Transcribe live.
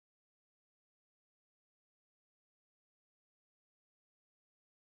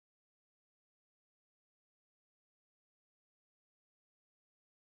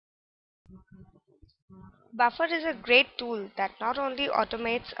Buffer is a great tool that not only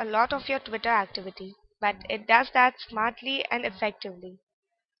automates a lot of your Twitter activity, but it does that smartly and effectively.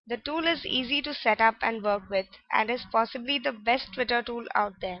 The tool is easy to set up and work with and is possibly the best Twitter tool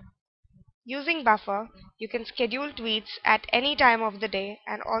out there. Using Buffer, you can schedule tweets at any time of the day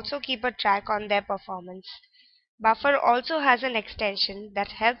and also keep a track on their performance. Buffer also has an extension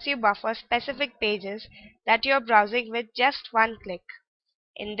that helps you buffer specific pages that you're browsing with just one click.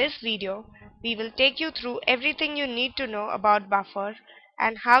 In this video, we will take you through everything you need to know about Buffer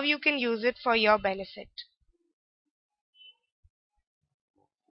and how you can use it for your benefit.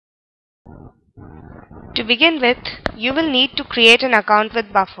 To begin with, you will need to create an account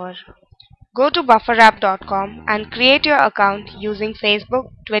with Buffer. Go to bufferapp.com and create your account using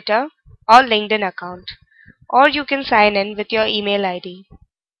Facebook, Twitter, or LinkedIn account, or you can sign in with your email ID.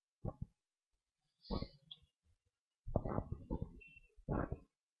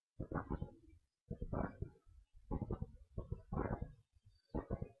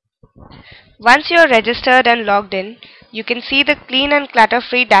 Once you're registered and logged in, you can see the clean and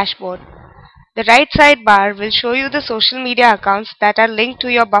clutter-free dashboard. The right sidebar will show you the social media accounts that are linked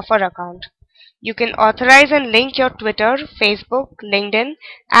to your Buffer account. You can authorize and link your Twitter, Facebook, LinkedIn,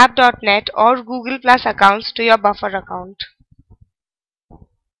 App.net or Google Plus accounts to your Buffer account.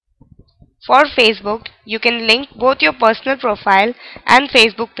 For Facebook, you can link both your personal profile and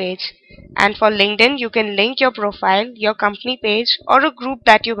Facebook page. And for LinkedIn, you can link your profile, your company page, or a group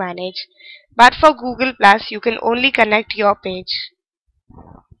that you manage. But for Google Plus, you can only connect your page.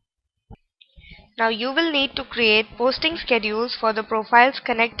 Now you will need to create posting schedules for the profiles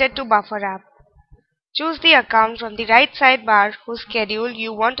connected to Buffer app. Choose the account from the right sidebar whose schedule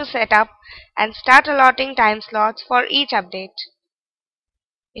you want to set up and start allotting time slots for each update.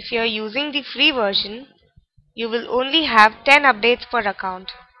 If you are using the free version, you will only have 10 updates per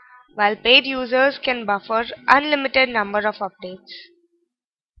account, while paid users can buffer unlimited number of updates.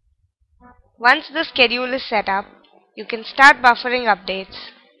 Once the schedule is set up, you can start buffering updates.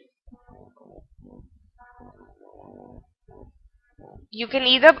 You can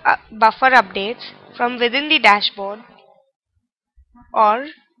either buffer updates from within the dashboard or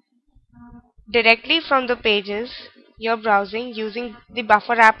directly from the pages you're browsing using the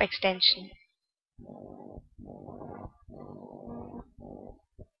Buffer app extension.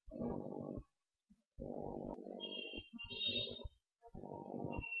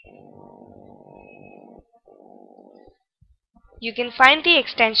 You can find the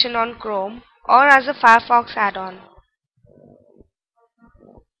extension on Chrome or as a Firefox add-on.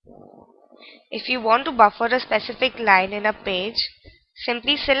 If you want to buffer a specific line in a page,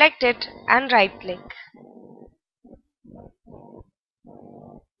 simply select it and right-click.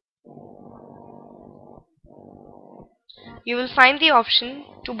 You will find the option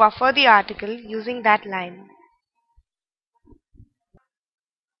to buffer the article using that line.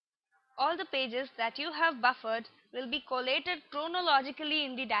 All the pages that you have buffered will be collated chronologically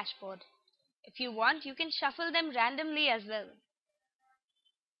in the dashboard. If you want, you can shuffle them randomly as well.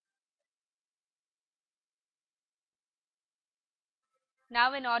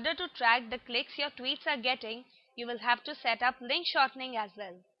 Now, in order to track the clicks your tweets are getting, you will have to set up link shortening as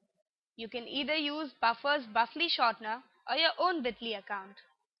well. You can either use Buffer's Buffly shortener or your own Bitly account.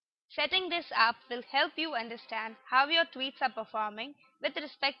 Setting this up will help you understand how your tweets are performing with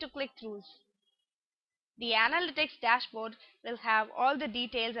respect to click-throughs. The analytics dashboard will have all the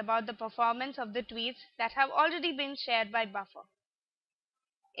details about the performance of the tweets that have already been shared by Buffer.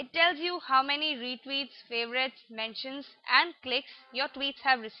 It tells you how many retweets, favorites, mentions, and clicks your tweets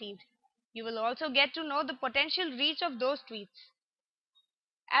have received. You will also get to know the potential reach of those tweets.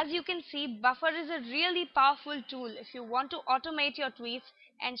 As you can see, Buffer is a really powerful tool if you want to automate your tweets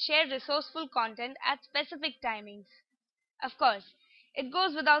and share resourceful content at specific timings. Of course, it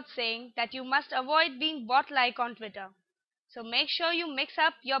goes without saying that you must avoid being bot-like on Twitter. So make sure you mix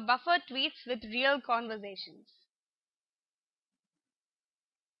up your buffered tweets with real conversations.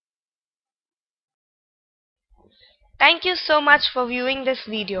 Thank you so much for viewing this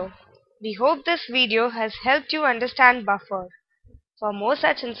video. We hope this video has helped you understand Buffer. For more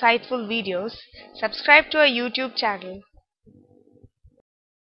such insightful videos, subscribe to our YouTube channel.